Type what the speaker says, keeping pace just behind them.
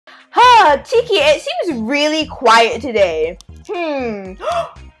Tiki, it seems really quiet today. I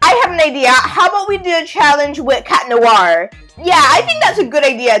have an idea. How about we do a challenge with Catnoir? Yeah, I think that's a good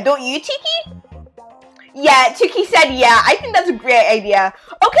idea. Don't you, Tiki? Yeah, Tiki said yeah. I think that's a great idea.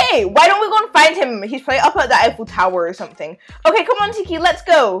 Okay, why don't we go and find him? He's probably up at the Eiffel Tower or something. Okay, come on, Tiki, let's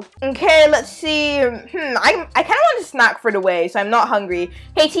go. Okay, let's see. I kind of want a snack for the way, so I'm not hungry.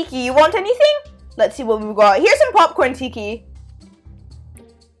 Hey, Tiki, you want anything? Let's see what we've got. Here's some popcorn, Tiki.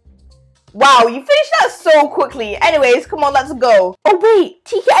 Wow, you finished that so quickly. Anyways, come on, let's go. Oh, wait,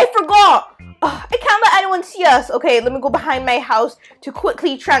 Tiki, I forgot. I can't let anyone see us. Okay, let me go behind my house to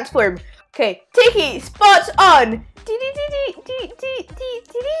quickly transform. Okay, Tiki, spots on.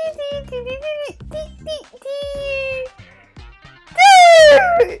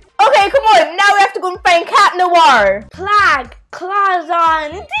 Okay, come on. Now we have to go and find Catnoir. Flag, claws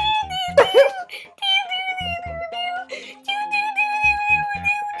on.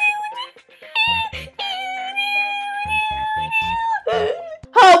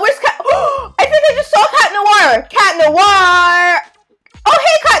 Oh, where's Cat? Oh, I think I just saw Catnoir. Catnoir. Oh,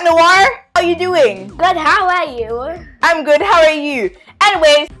 hey, Catnoir. How are you doing? Good, how are you? I'm good, how are you?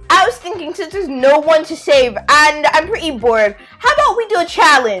 Anyways, I was thinking since there's no one to save and I'm pretty bored, how about we do a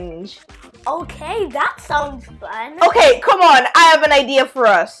challenge? Okay, that sounds fun. Okay, come on, I have an idea for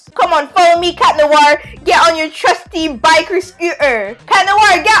us. Come on, follow me, Catnoir. Get on your trusty biker scooter.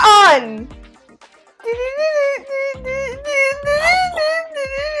 Catnoir, get on!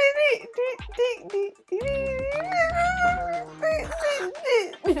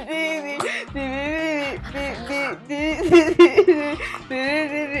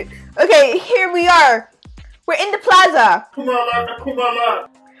 Okay, here we are. We're in the plaza. Wait,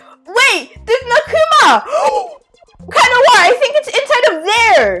 there's Nakuma! Catnoir, I think it's inside of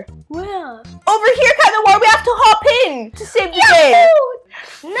there. Where? Over here, Catnoir, we have to hop in to save the day.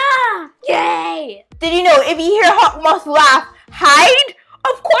 Nah! Yay! Did you know if you hear Hawkmoth laugh, hide?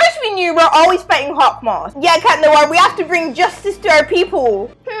 Of course we knew, we're always fighting Hawkmoth. Yeah, Catnoir, we have to bring justice to our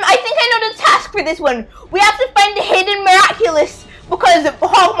people. I think I know the task for this one. We have to find the hidden Miraculous because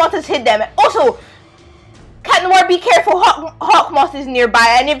Hawkmoth has hid them. Also, Catnoir, be careful, Hawkmoth is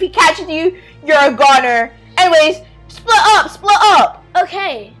nearby, and if he catches you, you're a goner. Anyways, split up.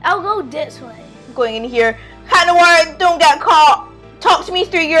 Okay, I'll go this way. Going in here. Catnoir, don't get caught. Talk to me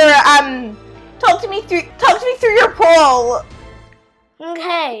through your talk to me through your pole.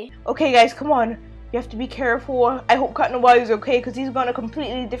 Okay. Okay, guys, come on. You have to be careful. I hope Catnoir is okay because he's gone a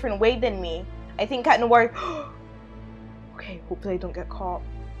completely different way than me. I think Catnoir. Okay, hopefully I don't get caught.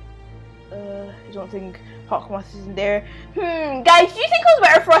 I don't think Hawkmoth is in there. Guys, do you think it was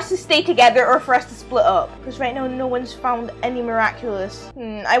better for us to stay together or for us to split up? Because right now no one's found any Miraculous.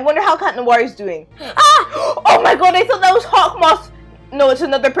 I wonder how Catnoir is doing. Ah! Oh my god, I thought that was Hawkmoth. No, it's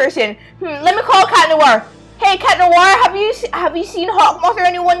another person. Let me call Catnoir. Hey, Catnoir, have you seen Hawkmoth or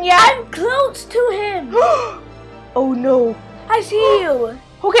anyone yet? I'm close to him. Oh no. I see you.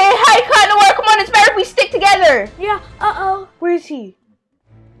 Okay, hi Catnoir, come on, it's better if we stick together. Yeah, uh-oh. Where is he?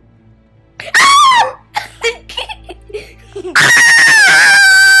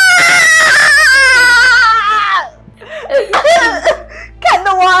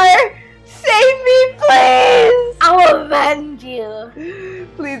 Catnoir, save me, please. I'll avenge you.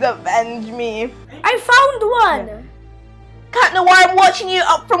 Please avenge me. I found one. Catnoir, I'm watching you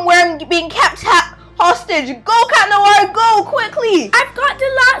up from where I'm being kept hostage. Go, Catnoir, go quickly. I've got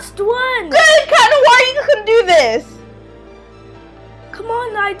the last one. Good, Catnoir, you can do this. Come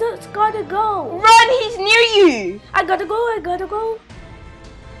on, I just gotta go. Run, he's near you. I gotta go.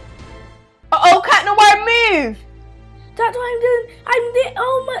 Uh-oh, Catnoir, move. That's what I'm doing. I'm the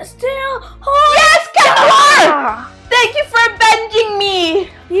almost still. Oh, yes, Catnoir! Thank you for avenging me.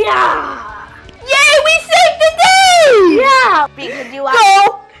 Yeah. Yay, we saved the day. Yeah. Because you are.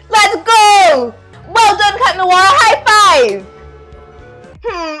 Go, let's go. Well done, Catnoir. High five.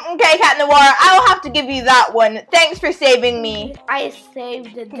 Okay, Catnoir, I'll have to give you that one. Thanks for saving me. I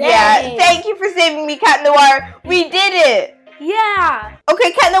saved the day. Yeah, thank you for saving me, Catnoir. We did it. Yeah.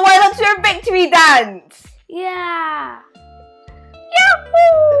 Okay, Catnoir, let's do our victory dance. Yeah.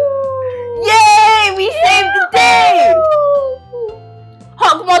 Yahoo! Yay, we saved the day.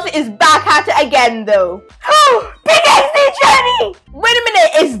 Hawkmoth is back at it again, though. Oh, PKXD journey! Wait a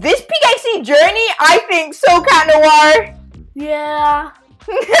minute, is this PKXD journey? I think so, Catnoir. Yeah.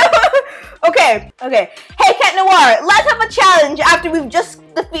 Okay. Hey, Catnoir, let's have a challenge after we've just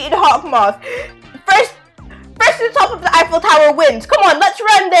defeated Hawkmoth. First to the top of the Eiffel Tower wins. Come on, let's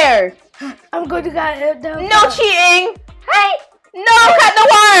run there. I'm going to get down. No cheating. Hey. No,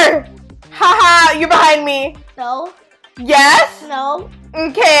 Catnoir. Haha, you're behind me. No. Yes? No.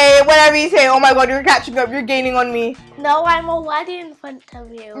 Okay, whatever you say. Oh my god, you're catching up. You're gaining on me. No, I'm already in front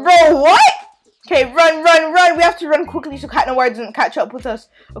of you. Bro, what? Okay, run, run, run. We have to run quickly so Catnoir doesn't catch up with us.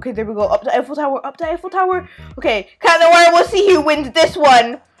 Okay, there we go. Up the Eiffel Tower, up the Eiffel Tower. Okay, Catnoir, we'll see who wins this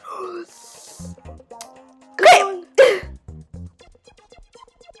one. Okay.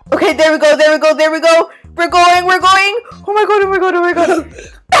 Okay, there we go, there we go, there we go. We're going, we're going. Oh my god, oh my god, oh my god.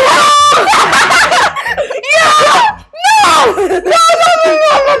 Yeah! No! No, no, no,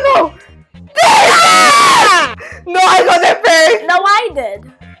 no, no, no. No, I got there first. No, I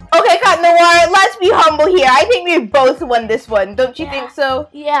did. Okay, Catnoir, let's be humble here. I think we both won this one. Don't you think so?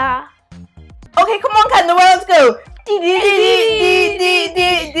 Yeah. Okay, come on, Catnoir, let's go.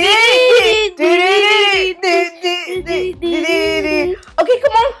 Okay,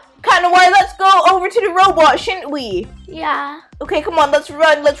 come on, Catnoir, let's go over to the robot, shouldn't we? Yeah. Okay, come on, let's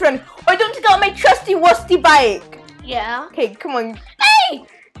run, let's run. Or don't you got my trusty wusty bike? Yeah. Okay, come on. Hey!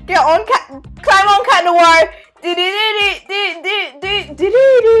 Get on, climb on, Catnoir.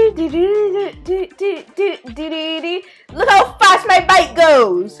 Look how fast my bike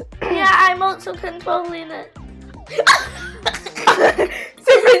goes. Yeah, I'm also controlling it.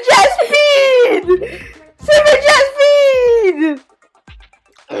 Super jet speed! Super jet speed!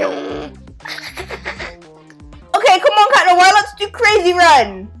 Okay, come on, Catnoir, let's do crazy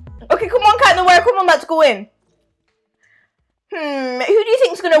run. Okay, come on, Catnoir, come on, let's go in. Who do you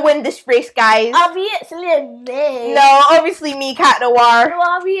think's gonna win this race, guys? Obviously me. No, obviously me, Catnoir. No,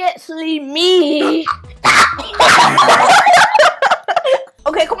 obviously me.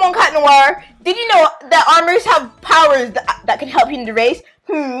 Okay, come on, Catnoir. Did you know that armors have powers that can help you in the race?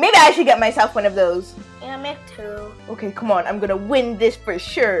 Maybe I should get myself one of those. Yeah, me too. Okay, come on, I'm gonna win this for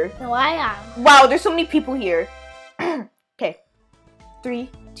sure. No, I am. Wow, there's so many people here. Okay, 3,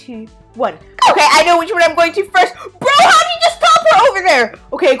 2, 1. Okay, I know which one I'm going to first. Bro, how did you just stop her over there?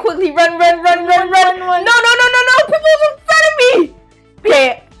 Okay, quickly run, run, run, run, run. No, no, no, no, no, people's in front of me.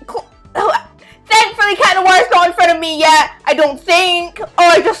 Okay, thankfully Catnoir's not in front of me yet. I don't think. Oh,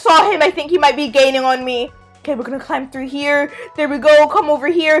 I just saw him. I think he might be gaining on me. Okay, we're gonna climb through here. There we go, come over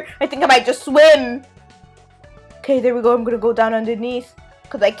here. I think I might just swim. Okay, there we go. I'm gonna go down underneath.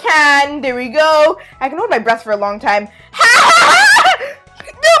 Because I can. There we go. I can hold my breath for a long time.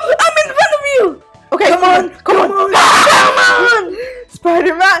 No, I'm in front of you. Okay, come on. Come on. Come on.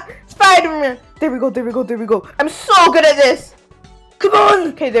 Spider-Man. Spider-Man. There we go. There we go. There we go. I'm so good at this. Come on.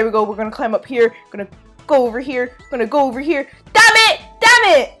 Okay, there we go. We're going to climb up here. Going to go over here. Going to go over here. Damn it. Damn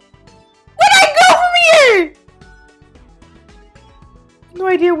it. Where'd I go from here? No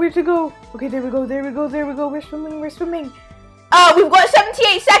idea where to go. Okay, there we go. There we go. There we go. We're swimming. We're swimming. We've got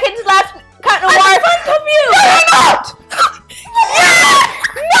 78 seconds left. Catnoir. I'm in front of you. No, you're not. Yeah!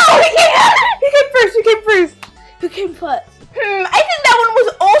 No, he came first. Who came first? Who came first? I think that one was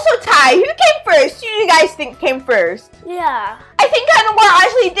also tied. Who came first? Who do you guys think came first? Yeah. I think Catnoir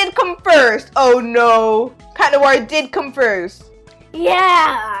actually did come first. Oh no. Catnoir did come first.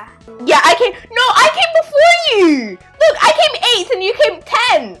 Yeah. Yeah, I came. No, I came before you. Look, I came 8th and you came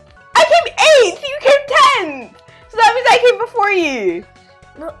 10th. I came 8th, you came 10th. So that means I came before you.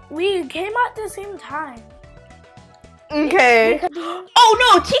 No, we came at the same time. Okay. Oh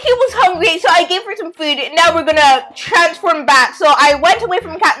no, Tiki was hungry, so I gave her some food. Now we're gonna transform back. So I went away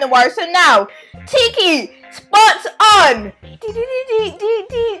from Catnoir. So now, Tiki, spots on. Okay,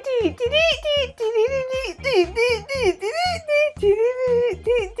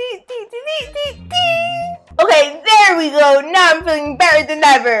 there we go. Now I'm feeling better than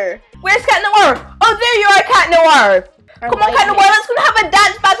ever. Where's Catnoir? Oh, there you are, Catnoir. Come on, Catnoir, let's go have a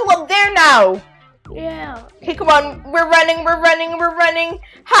dance battle up there now. Yeah. Okay, come on. We're running, we're running, we're running.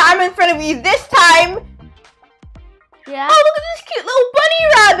 Ha, I'm in front of you this time. Yeah. Oh, look at this cute little bunny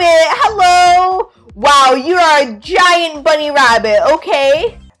rabbit. Hello. Wow, you are a giant bunny rabbit.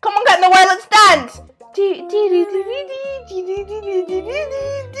 Okay. Come on, Catnoir, let's dance.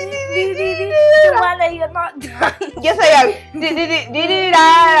 Jovanna, you're not done. Yes, I am.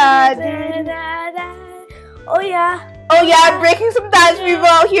 Oh, yeah. Oh, yeah, I'm breaking some dance moves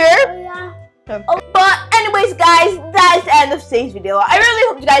out here. Oh, yeah. But anyways, guys, that is the end of today's video. I really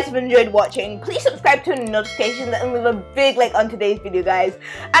hope you guys have enjoyed watching. Please subscribe, turn on notifications, and leave a big like on today's video, guys.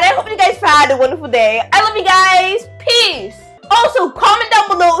 And I hope you guys had a wonderful day. I love you guys. Peace. Also, comment down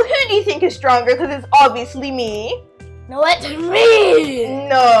below who do you think is stronger, because it's obviously me. No, it's me.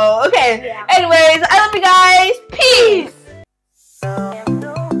 No. Okay. Yeah. Anyways, I love you guys. Peace.